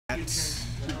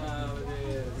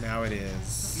Now it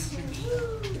is.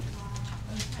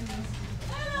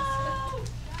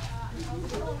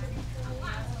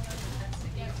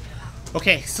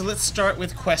 Okay, so let's start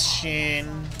with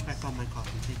question. I found my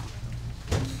coffee. Take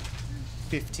it.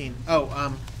 15. Oh,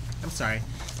 I'm sorry.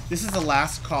 This is the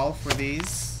last call for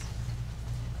these.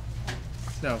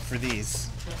 No, for these.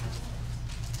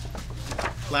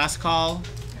 Last call.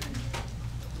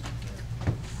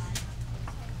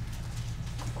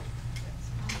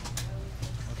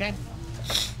 Okay.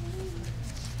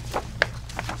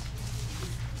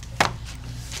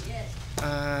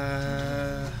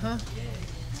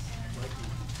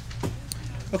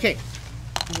 Okay,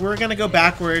 we're going to go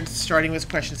backwards, starting with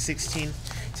question 16.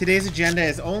 Today's agenda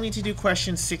is only to do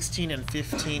questions 16 and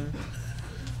 15.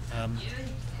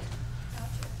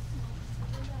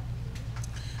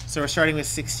 So we're starting with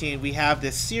 16. We have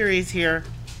this series here.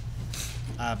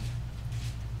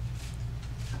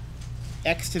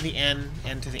 X to the n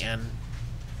to the n,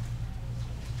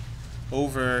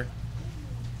 over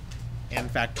n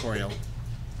factorial.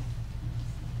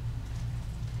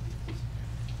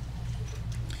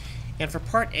 And for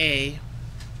part A,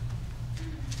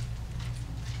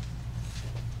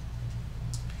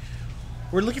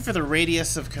 we're looking for the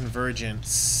radius of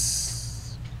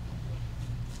convergence.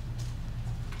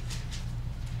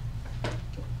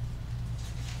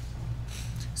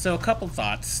 So a couple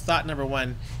thoughts. Thought number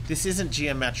one, this isn't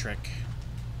geometric.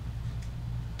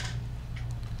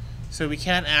 So we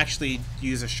can't actually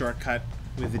use a shortcut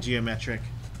with the geometric.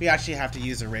 We actually have to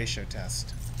use a ratio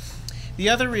test. The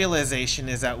other realization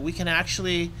is that we can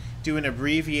actually do an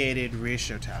abbreviated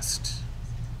ratio test.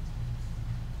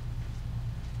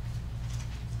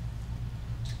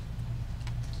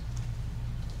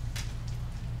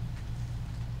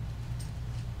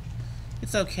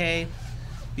 It's okay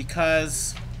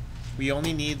because we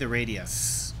only need the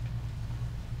radius.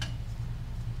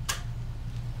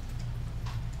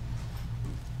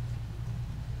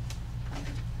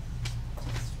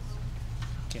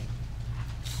 Okay.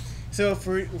 So if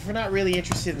we're not really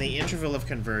interested in the interval of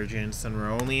convergence and we're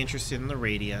only interested in the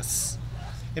radius,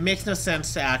 it makes no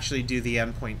sense to actually do the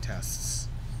endpoint tests.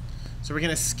 So we're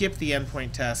going to skip the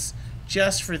endpoint tests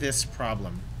just for this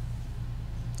problem.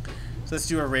 So let's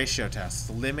do a ratio test.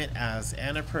 The limit as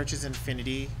n approaches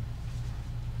infinity,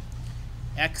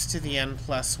 x to the n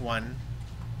plus 1,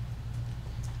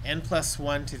 n plus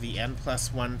 1 to the n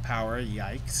plus 1 power,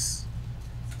 yikes,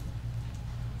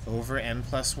 over n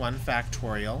plus 1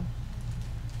 factorial.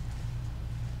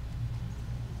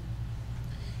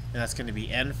 And that's going to be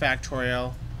n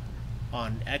factorial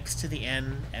on x to the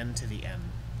n to the n.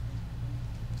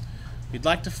 We'd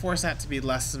like to force that to be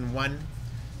less than 1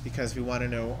 because we want to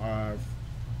know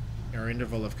our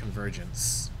interval of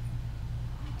convergence.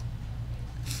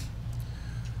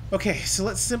 Okay, so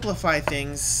let's simplify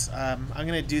things. I'm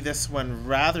going to do this one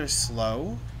rather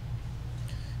slow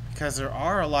because there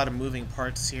are a lot of moving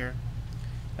parts here.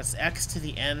 That's x to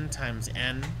the n times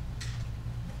n.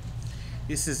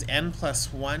 This is n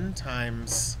plus 1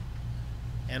 times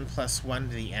n plus 1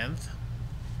 to the nth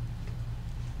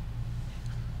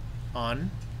on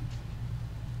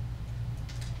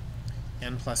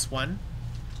n plus 1.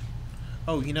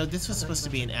 Oh, you know, this was supposed to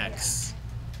be an x.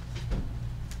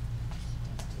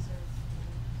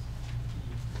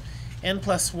 N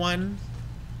plus 1,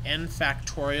 n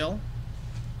factorial.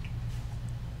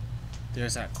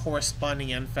 There's that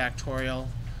corresponding n factorial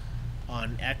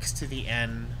on x to the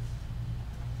n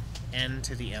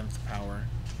to the nth power.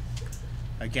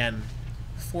 Again,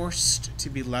 forced to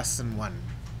be less than 1.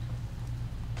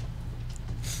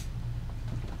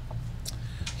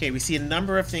 Okay, we see a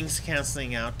number of things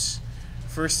canceling out.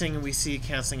 First thing we see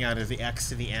canceling out are the x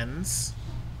to the n's.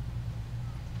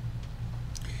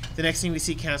 The next thing we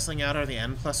see canceling out are the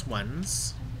n plus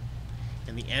 1s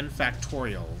and the n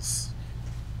factorials.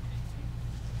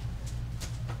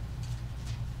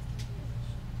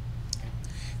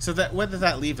 So that, what does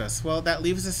that leave us? Well, that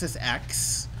leaves us this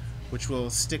x, which will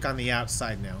stick on the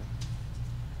outside now.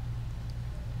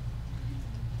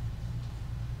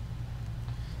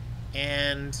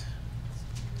 And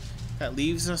that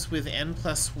leaves us with n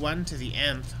plus 1 to the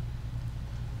nth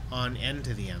on n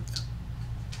to the nth.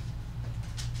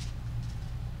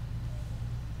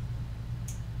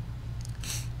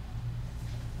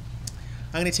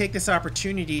 I'm going to take this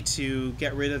opportunity to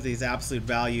get rid of these absolute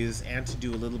values and to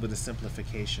do a little bit of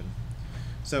simplification.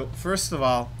 So first of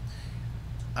all,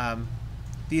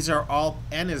 these are all,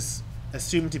 n is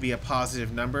assumed to be a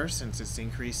positive number since it's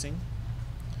increasing.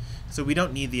 So we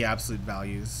don't need the absolute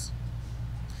values.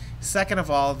 Second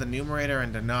of all, the numerator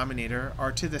and denominator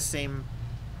are to the same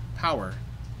power.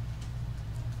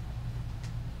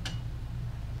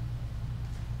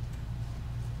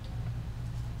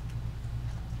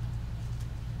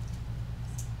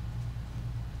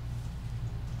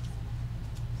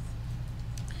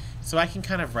 So I can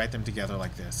kind of write them together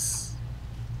like this.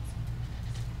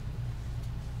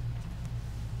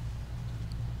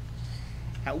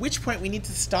 At which point we need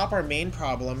to stop our main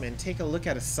problem and take a look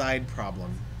at a side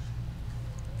problem.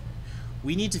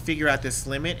 We need to figure out this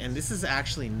limit, and this is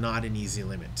actually not an easy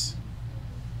limit.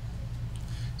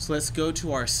 So let's go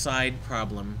to our side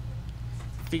problem,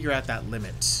 figure out that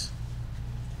limit.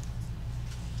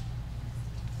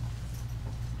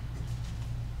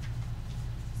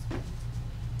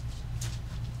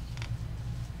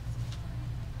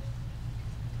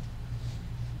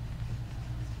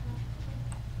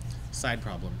 Side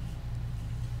problem.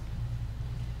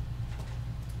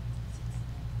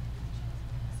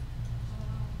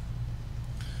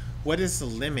 What is the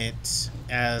limit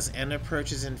as n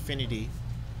approaches infinity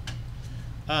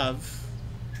of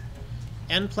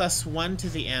n plus 1 to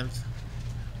the nth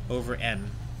over n?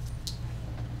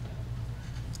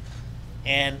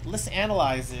 And let's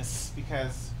analyze this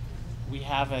because we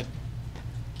have a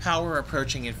power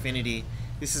approaching infinity.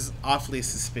 This is awfully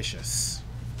suspicious.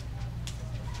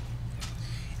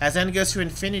 As n goes to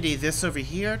infinity, this over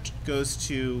here goes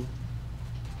to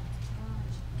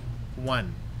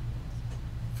 1.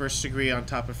 First degree on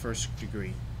top of first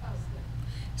degree.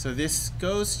 So this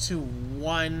goes to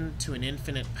 1 to an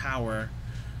infinite power.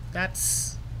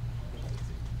 That's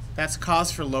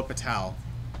cause for L'Hopital.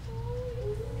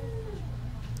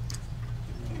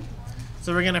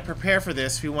 So we're going to prepare for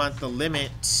this. We want the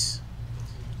limit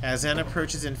as n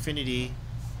approaches infinity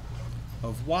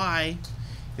of y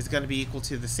is going to be equal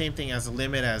to the same thing as the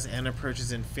limit as n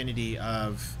approaches infinity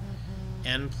of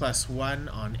n plus 1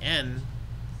 on n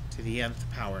to the nth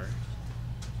power.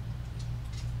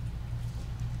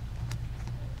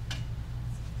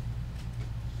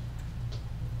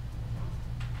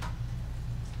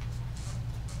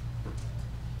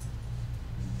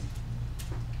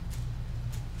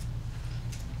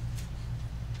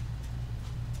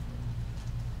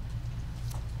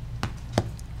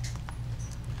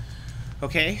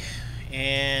 Okay,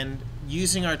 and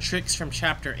using our tricks from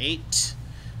chapter 8,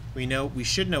 we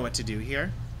should know what to do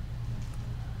here.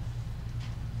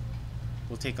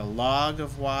 We'll take a log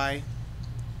of y,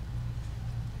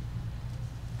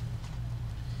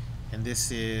 and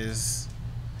this is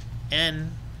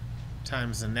n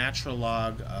times the natural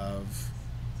log of,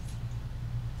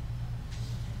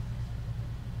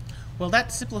 well,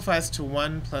 that simplifies to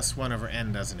 1 plus 1 over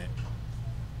n, doesn't it?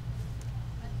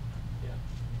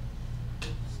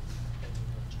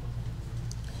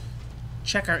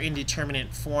 Check our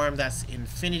indeterminate form. That's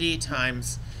infinity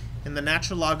times, and the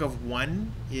natural log of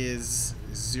 1 is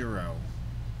 0.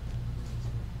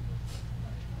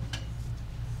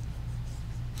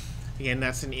 Again,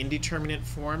 that's an indeterminate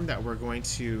form that we're going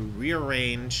to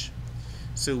rearrange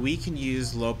so we can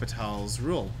use L'Hopital's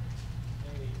rule.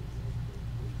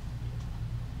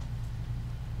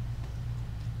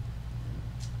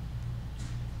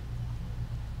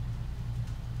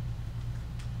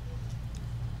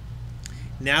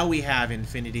 Now we have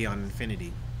infinity on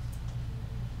infinity.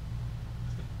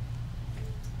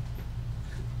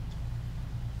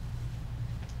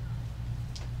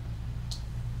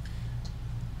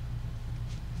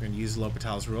 We're going to use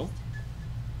L'Hopital's rule.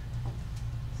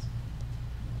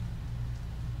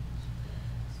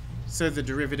 So the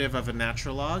derivative of a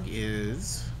natural log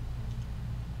is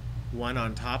 1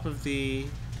 on top of the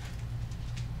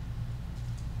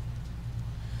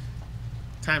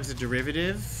times the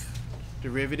derivative.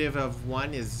 Derivative of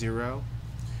 1 is 0.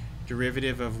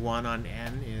 Derivative of 1 on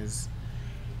n is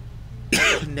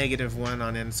negative 1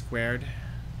 on n squared.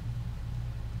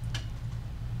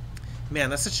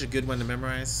 Man, that's such a good one to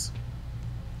memorize.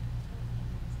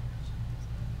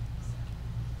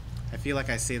 I feel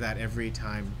like I say that every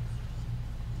time.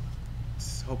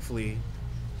 Hopefully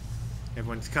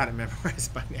everyone's got it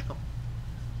memorized by now.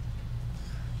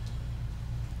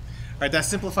 Alright, that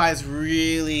simplifies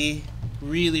really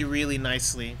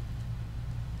nicely.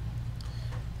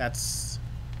 That's,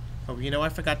 oh, you know, I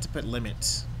forgot to put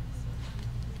limit.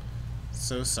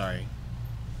 So sorry.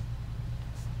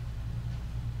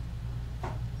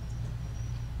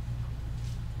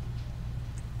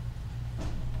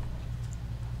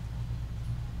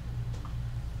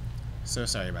 So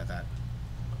sorry about that.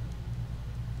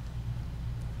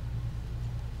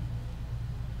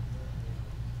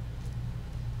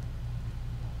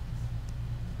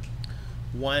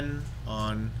 One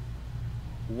on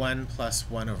 1 plus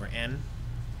 1 over n.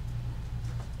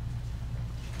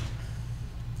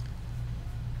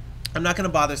 I'm not going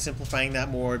to bother simplifying that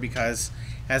more because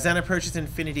as n approaches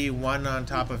infinity, 1 on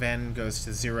top of n goes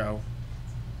to 0.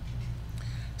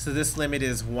 So this limit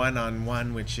is 1 on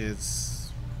 1, which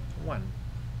is 1.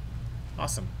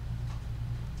 Awesome.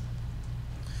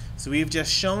 So we've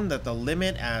just shown that the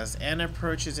limit as n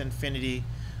approaches infinity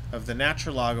of the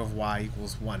natural log of y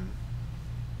equals 1.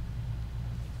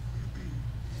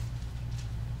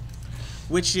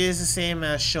 Which is the same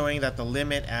as showing that the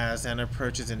limit as n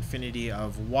approaches infinity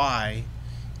of y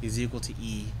is equal to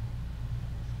e.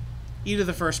 E to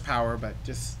the first power, but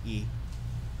just e.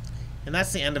 And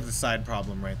that's the end of the side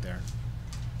problem right there.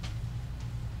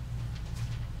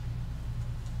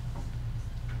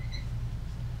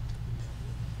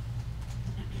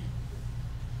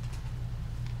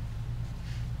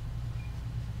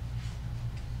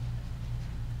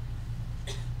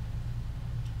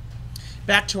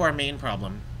 Back to our main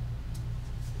problem.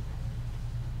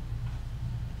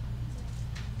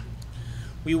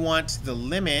 We want the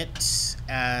limit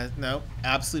as,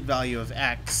 absolute value of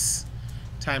x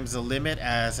times the limit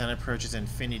as n approaches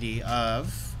infinity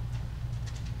of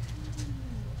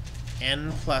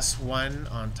n plus 1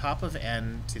 on top of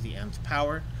n to the nth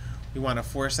power. We want to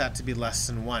force that to be less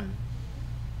than 1.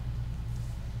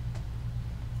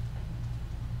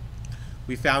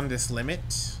 We found this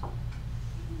limit.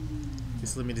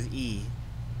 This limit is e.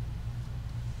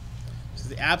 So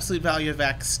the absolute value of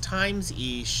x times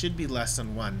e should be less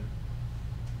than 1.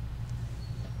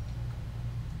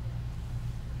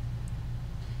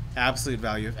 Absolute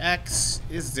value of x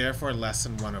is therefore less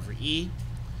than 1 over e.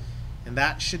 And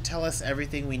that should tell us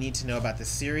everything we need to know about the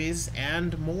series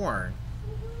and more.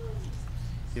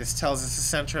 This tells us the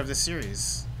center of the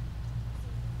series.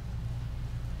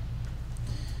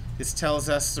 This tells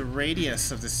us the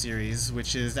radius of the series,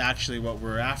 which is actually what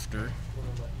we're after.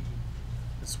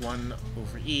 It's 1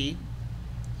 over e.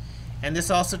 And this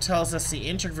also tells us the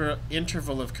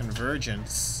interval of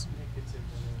convergence.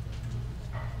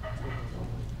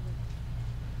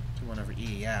 To 1 over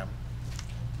e, yeah.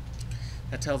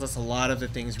 That tells us a lot of the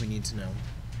things we need to know.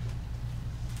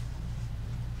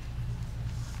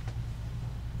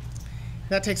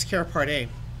 That takes care of part A.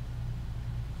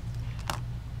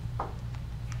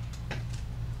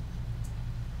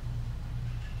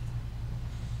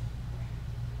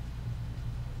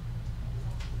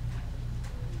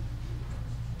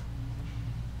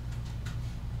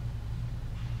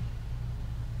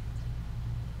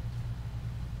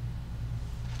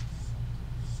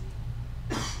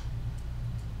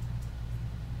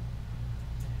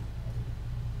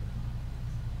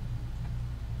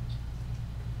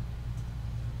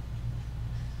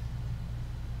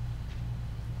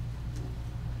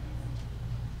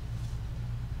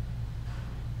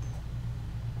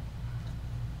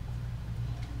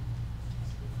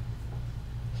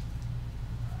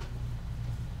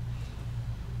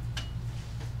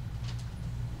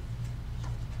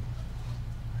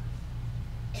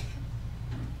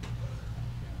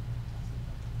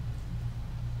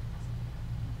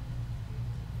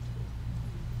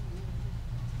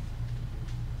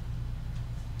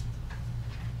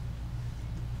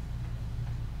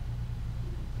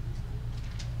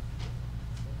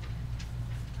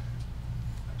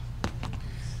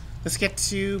 Let's get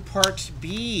to part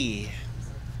B.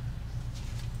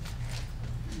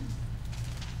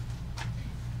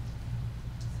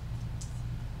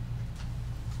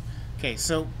 Okay,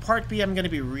 so part B, I'm going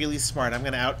to be really smart. I'm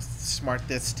going to outsmart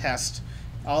this test.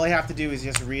 All I have to do is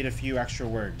just read a few extra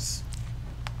words.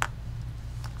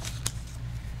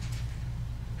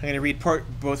 I'm going to read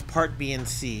both part B and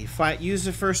C. Use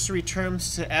the first three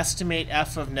terms to estimate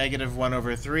f of negative 1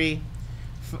 over 3.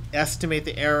 Estimate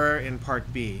the error in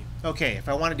part B. Okay, if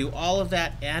I want to do all of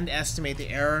that and estimate the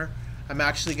error, I'm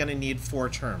actually going to need 4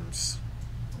 terms.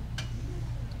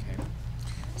 Okay,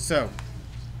 so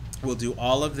we'll do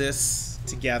all of this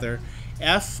together.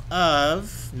 F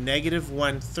of negative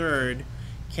 1/3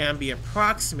 can be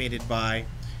approximated by,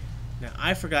 now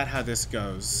I forgot how this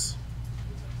goes.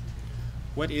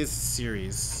 What is the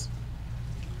series?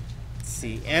 Let's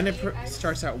see, n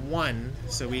starts at 1,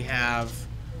 so we have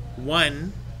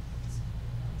 1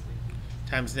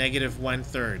 times negative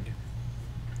 1/3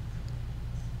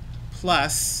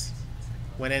 plus,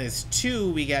 when n is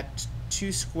 2, we get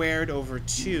 2 squared over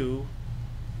 2,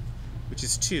 which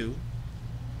is 2,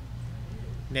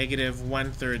 negative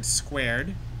 1/3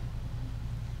 squared,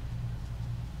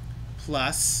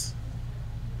 plus,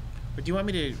 but do you want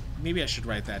me to, maybe I should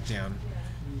write that down,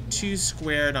 2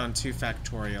 squared on 2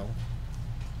 factorial.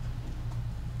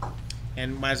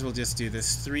 And might as well just do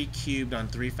this, 3 cubed on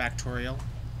 3 factorial,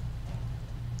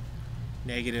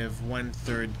 negative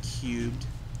 1/3 cubed,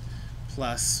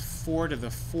 plus 4 to the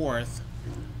 4th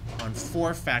on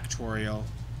 4 factorial,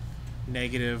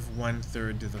 negative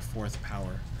 1/3 to the 4th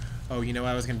power. Oh, you know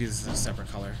what? I was going to do this in a separate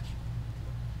color.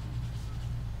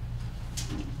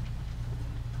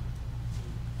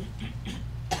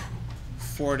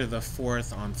 4 to the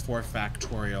 4th on 4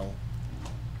 factorial,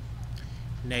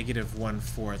 negative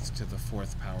 1/4 to the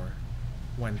 4th power,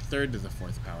 1/3 to the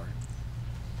 4th power.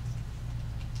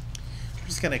 I'm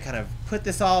just going to kind of put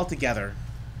this all together.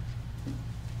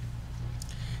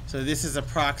 So this is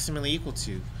approximately equal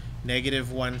to negative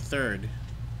 1/3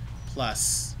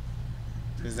 plus,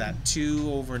 is that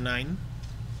 2 over 9?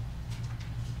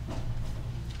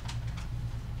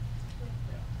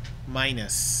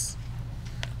 Minus,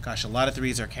 gosh, a lot of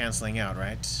 3's are canceling out,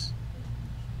 right?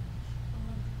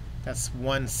 That's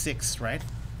 1/6, right?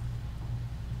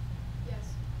 Yes.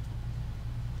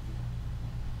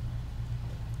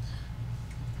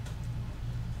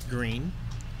 Green.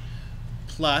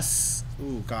 Plus,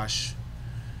 ooh, gosh.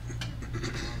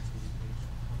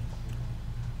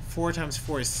 4 times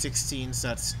 4 is 16, so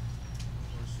that's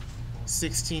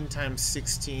 16 times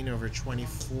 16 over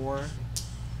 24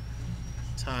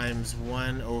 times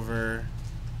 1 over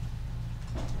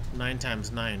 9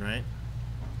 times 9, right?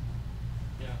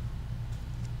 Yeah.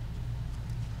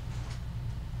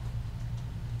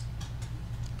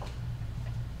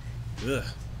 Ugh.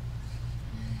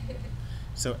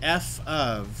 So f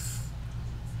of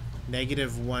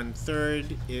negative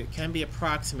 1/3, it can be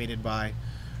approximated by,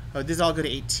 oh, this is all go to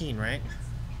 18, right?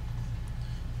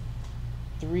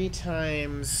 3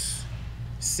 times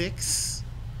 6.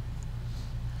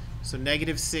 So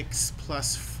negative 6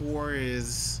 plus 4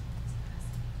 is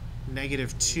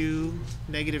negative 2.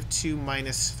 Negative 2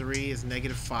 minus 3 is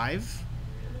negative 5.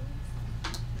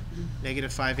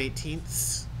 Negative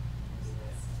 5/18.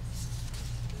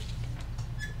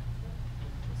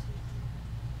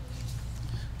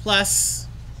 Plus,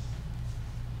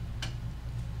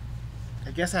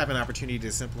 I guess I have an opportunity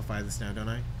to simplify this now, don't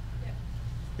I? Yep.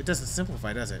 It doesn't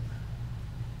simplify, does it?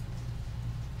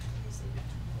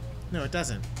 No, it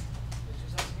doesn't.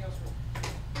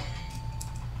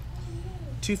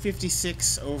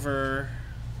 256 over,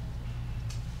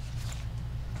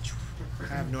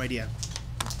 I have no idea.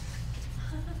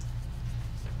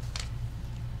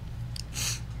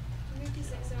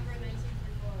 56 over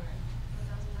 1944.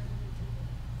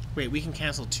 Wait, we can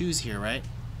cancel 2's here, right?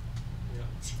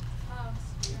 Oh,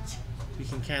 yeah. We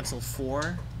can cancel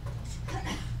 4.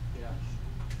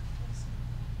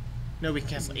 No, we can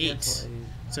cancel 8.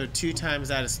 So 2 times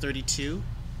that is 32.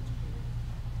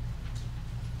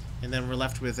 And then we're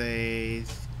left with a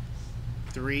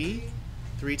 3.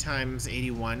 3 times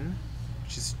 81,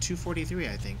 which is 243,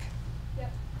 I think.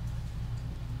 Yep.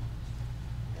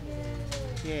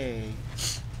 Yay.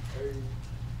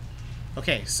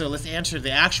 Okay, so let's answer the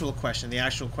actual question. The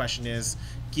actual question is,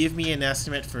 give me an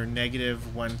estimate for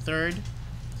negative 1/3.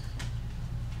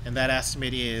 And that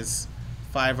estimate is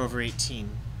 5 over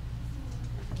 18.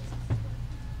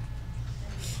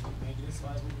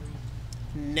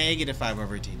 Negative 5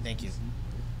 over 18, thank you.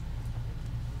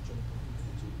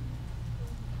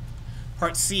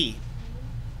 Part C.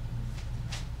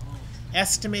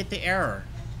 Estimate the error.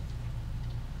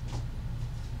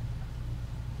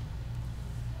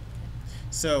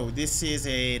 So this is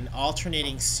an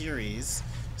alternating series,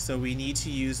 so we need to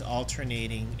use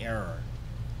alternating error.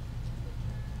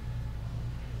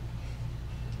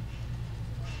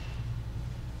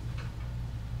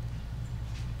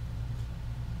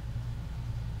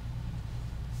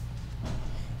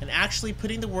 And actually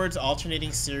putting the words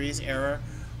alternating series error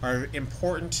are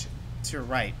important to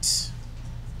write.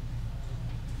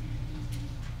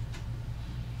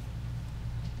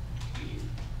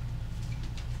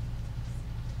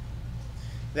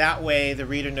 That way the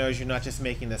reader knows you're not just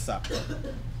making this up.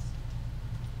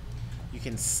 You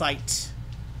can cite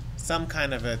some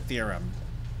kind of a theorem.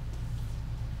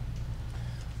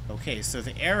 Okay, so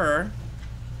the error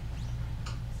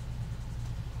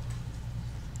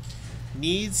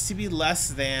needs to be less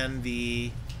than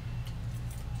the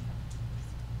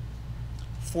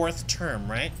 4th term,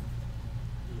 right?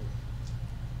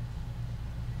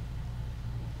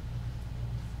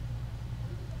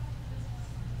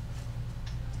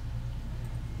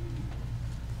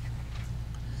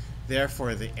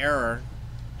 Therefore, the error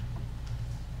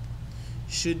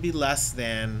should be less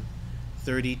than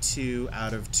 32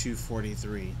 out of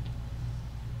 243.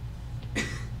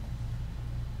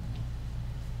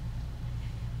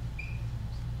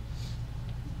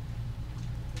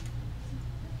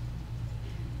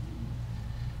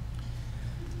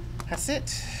 That's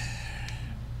it.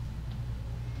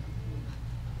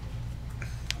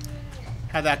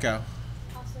 How'd that go?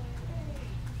 Awesome.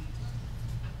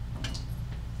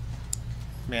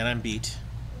 Man, I'm beat.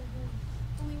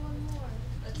 Only one more.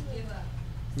 Let's give up.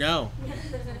 No.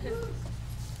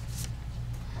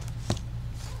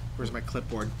 Where's my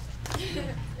clipboard? They're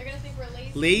gonna think we're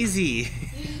lazy. Lazy,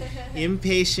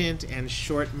 impatient, and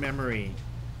short memory.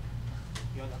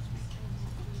 Yeah, that's me.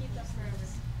 Keep that forever.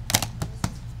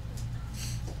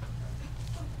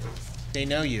 They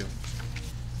know you.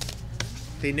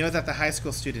 They know that the high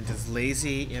school student is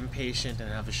lazy, impatient, and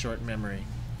have a short memory.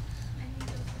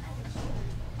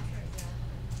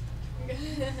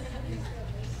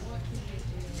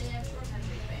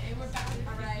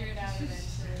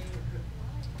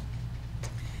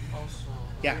 Also,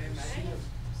 Yeah. it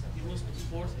was the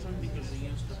fourth term because they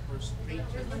used the first 3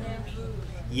 terms.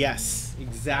 Yes,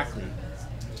 exactly.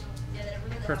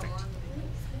 Perfect.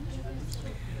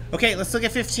 Okay, let's look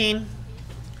at 15.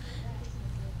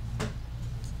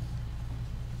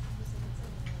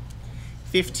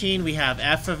 We have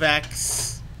f of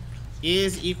x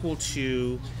is equal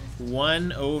to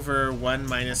 1 over 1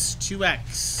 minus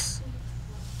 2x.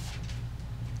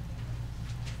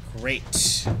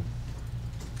 Great.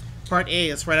 Part A,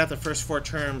 let's write out the first 4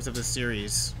 terms of the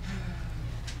series.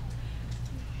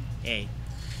 A.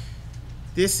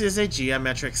 This is a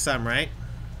geometric sum, right?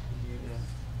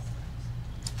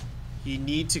 You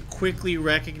need to quickly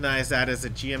recognize that as a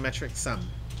geometric sum.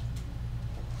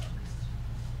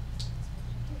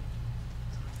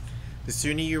 The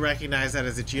sooner you recognize that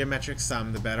as a geometric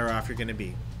sum, the better off you're going to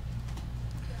be.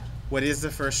 What is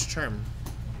the first term?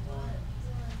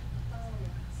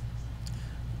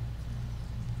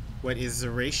 What is the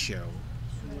ratio?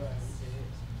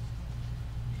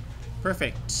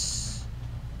 Perfect.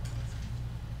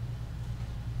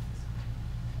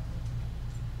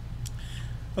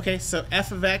 Okay, so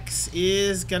f of x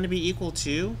is going to be equal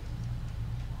to,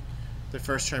 the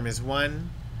first term is 1.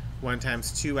 1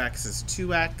 times 2x is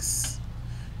 2x.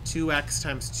 2x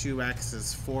times 2x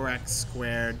is 4x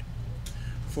squared.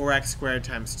 4x squared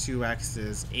times 2x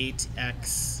is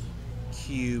 8x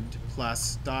cubed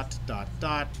plus dot dot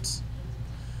dot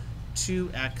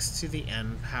 2x to the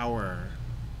n power.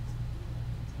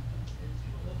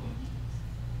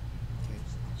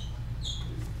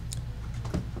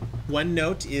 One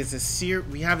note is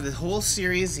we have the whole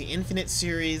series, the infinite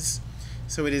series,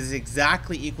 so it is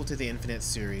exactly equal to the infinite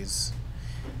series.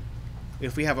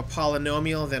 If we have a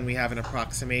polynomial, then we have an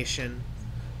approximation,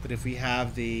 but if we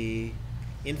have the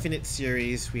infinite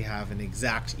series, we have an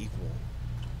exact equal.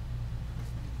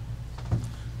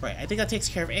 Right, I think that takes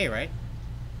care of A, right?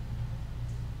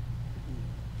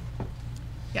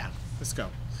 Yeah, let's go.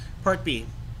 Part B.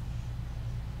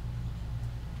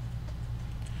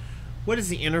 What is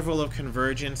the interval of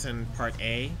convergence in part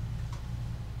A?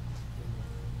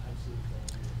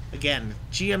 Again,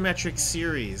 geometric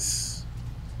series.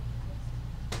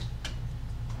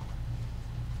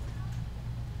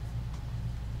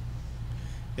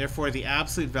 Therefore, the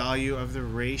absolute value of the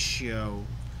ratio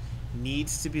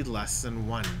needs to be less than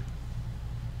 1.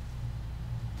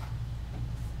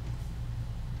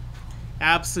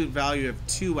 Absolute value of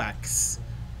 2x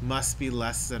must be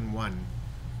less than 1.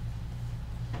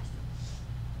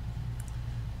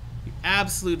 The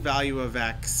absolute value of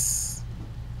x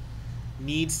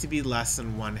needs to be less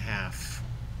than 1/2.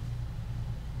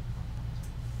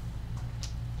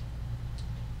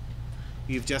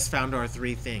 You've just found our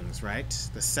 3 things, right?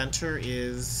 The center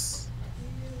is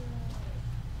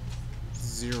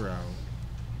 0.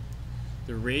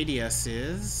 The radius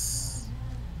is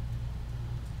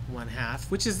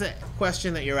 1/2, which is the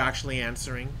question that you're actually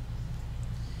answering.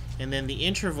 And then the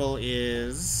interval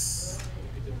is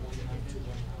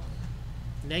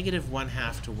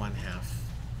 -1/2 to 1/2.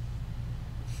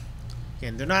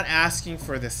 Again, they're not asking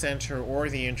for the center or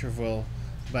the interval,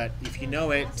 but if you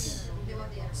know it,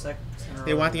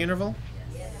 they want the interval?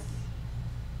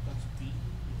 That's B.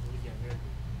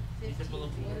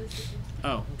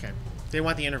 Oh, okay. They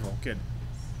want the interval. Good.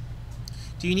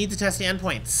 Do you need to test the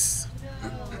endpoints?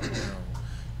 No.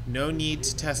 No need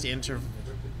to test interval.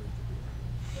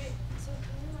 Wait, so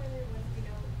can you remind me when we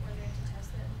know whether to test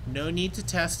it? No need to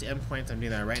test endpoints. I'm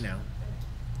doing that right now.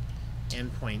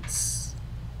 Endpoints.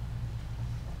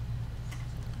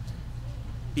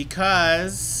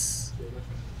 Because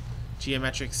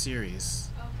geometric series.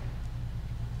 Okay.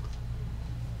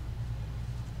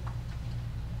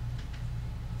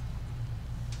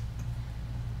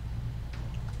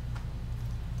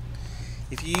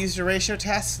 If you used a ratio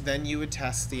test, then you would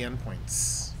test the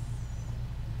endpoints.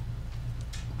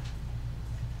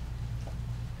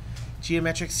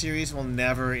 Geometric series will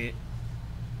never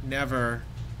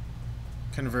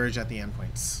converge at the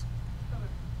endpoints.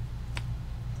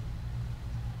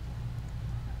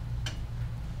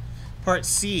 Part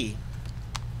C.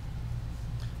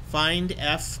 Find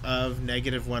f of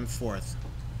 -1/4.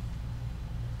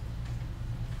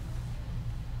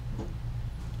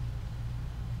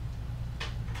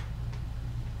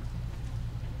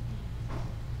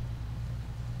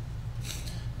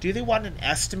 Do they want an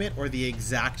estimate or the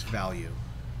exact value?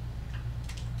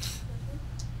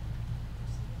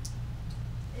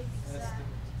 Exact.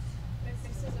 If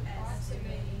it says approximate,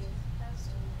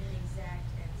 An exact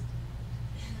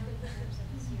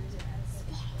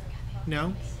estimate.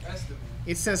 No. Estimate.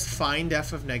 It says find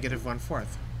f of negative 1/4.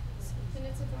 then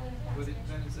it's a value But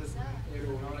then it says it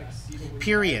will not exceed.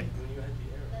 Period. When you add the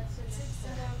error. That's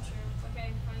true.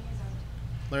 Okay, fine,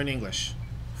 exact. Learn English.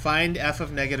 Find f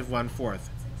of negative 1/4.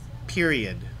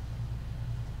 Period.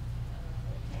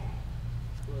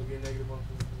 Well, again, negative 1/4.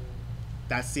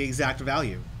 That's the exact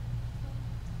value.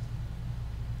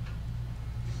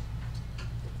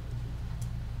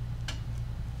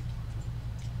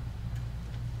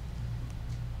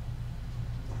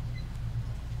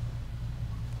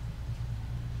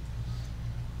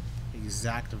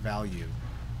 Exact value.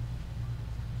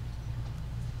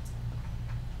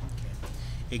 Okay.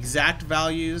 Exact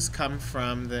values come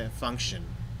from the function.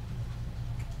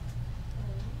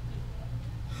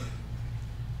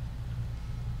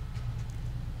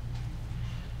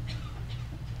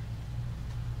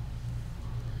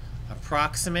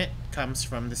 Approximate comes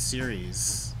from the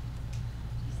series.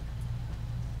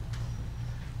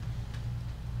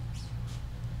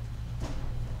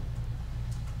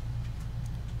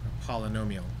 Or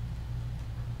polynomial.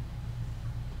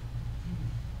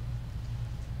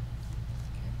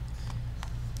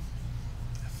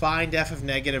 Find f of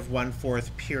negative 1/4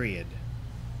 period.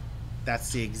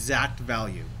 That's the exact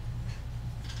value.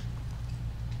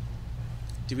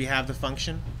 Do we have the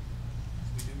function?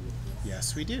 We do.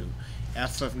 Yes, we do.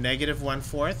 F of negative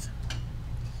 1/4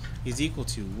 is equal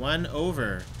to 1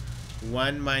 over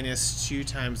 1 minus 2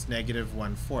 times negative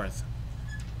 1/4.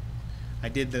 I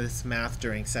did this math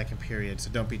during second period, so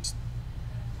don't be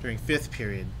during fifth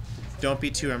period. Don't be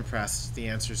too impressed. The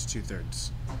answer is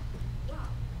 2/3.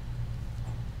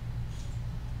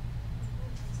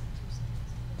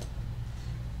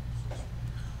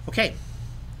 Okay.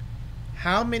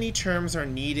 How many terms are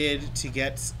needed to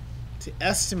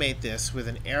estimate this with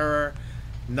an error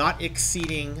not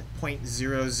exceeding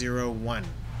 0.001?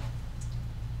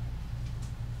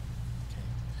 Okay.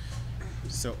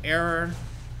 So error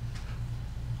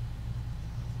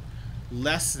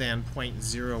less than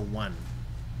 0.01.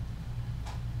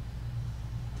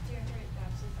 Do you have to write the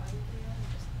absolute value for you or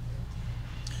just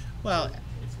Well,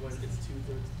 It's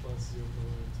 2/3 plus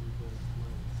 0.2 plus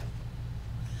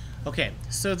minus. okay,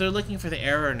 so they're looking for the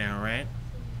error now, right?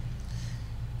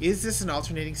 Is this an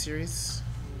alternating series?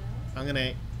 I'm going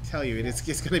to tell you, it's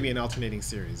going to be an alternating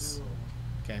series.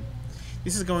 Okay?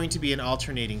 This is going to be an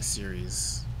alternating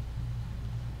series.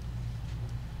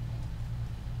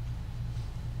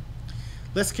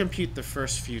 Let's compute the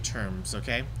first few terms,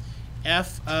 okay?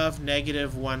 F of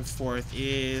negative 1/4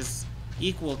 is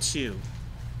equal to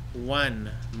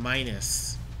 1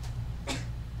 minus,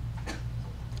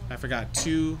 I forgot,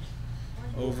 2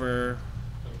 over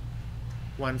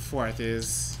 1/4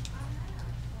 is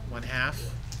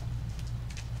 1/2.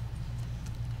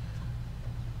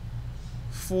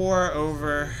 4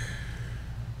 over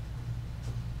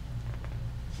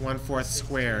 1/4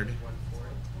 squared.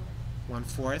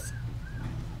 1/4.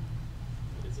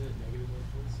 Isn't it negative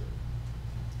 1/4? So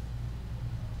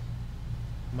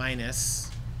Minus,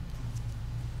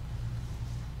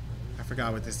 I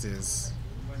forgot what this is.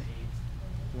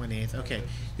 1/8. Okay.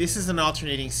 This is an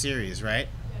alternating series, right?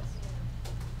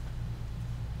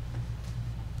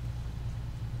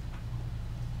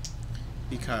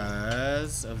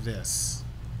 Because of this.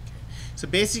 Okay. So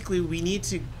basically we need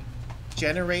to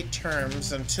generate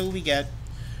terms until we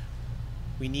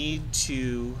need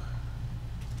to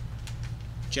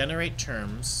generate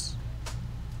terms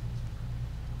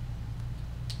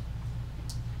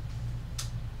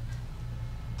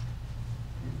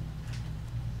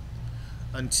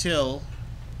until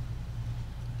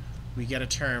we get a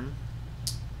term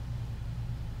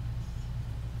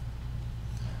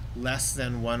less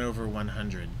than 1 over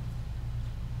 100.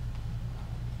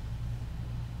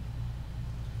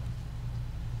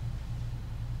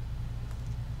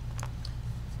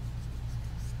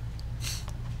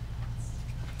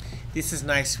 This is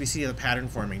nice. We see the pattern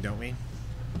forming, don't we?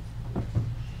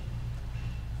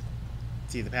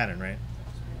 See the pattern, right?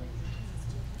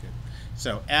 Good.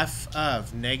 So f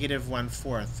of negative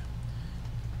 1/4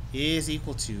 is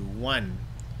equal to 1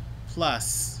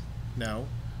 plus, no,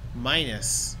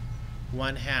 minus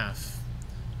 1/2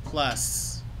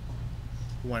 plus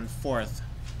 1/4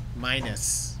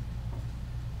 minus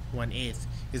 1/8.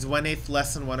 Is 1/8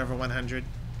 less than 1 over 100?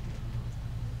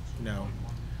 No.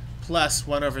 Plus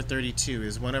 1 over 32.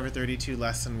 Is 1 over 32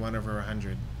 less than 1 over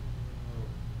 100?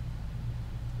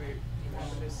 wait,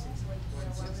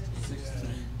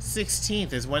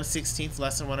 16th. Is 1/16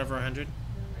 less than 1 over 100?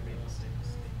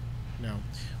 No.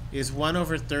 Is 1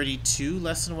 over 32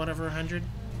 less than 1 over 100?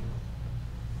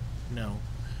 No.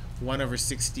 1 over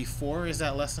 64, is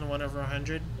that less than 1 over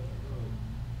 100?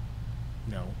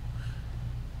 No.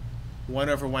 1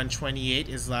 over 128,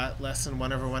 is that less than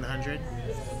 1 over 100?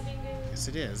 Yes,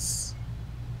 it is.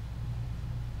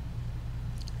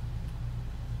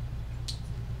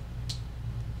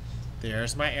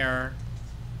 There's my error.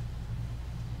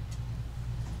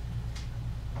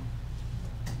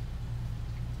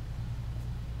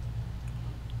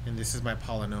 And this is my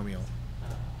polynomial.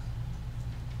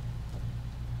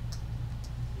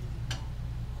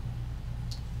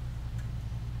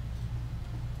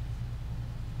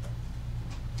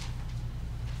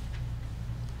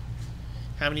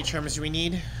 How many terms do we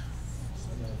need?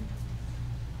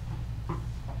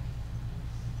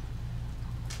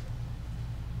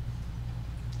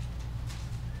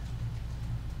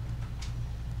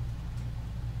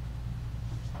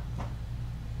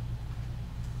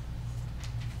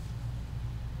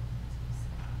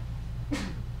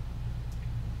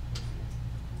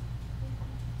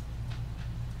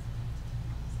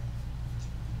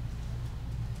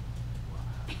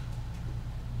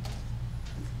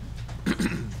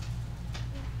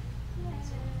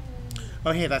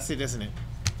 Oh, hey, that's it, isn't it?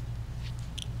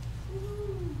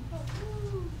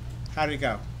 How did it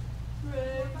go?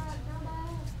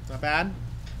 Not bad?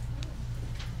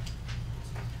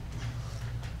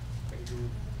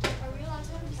 Are we allowed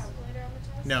to have a calculator on the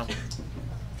test? No.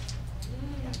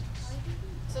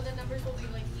 So the numbers will be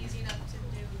like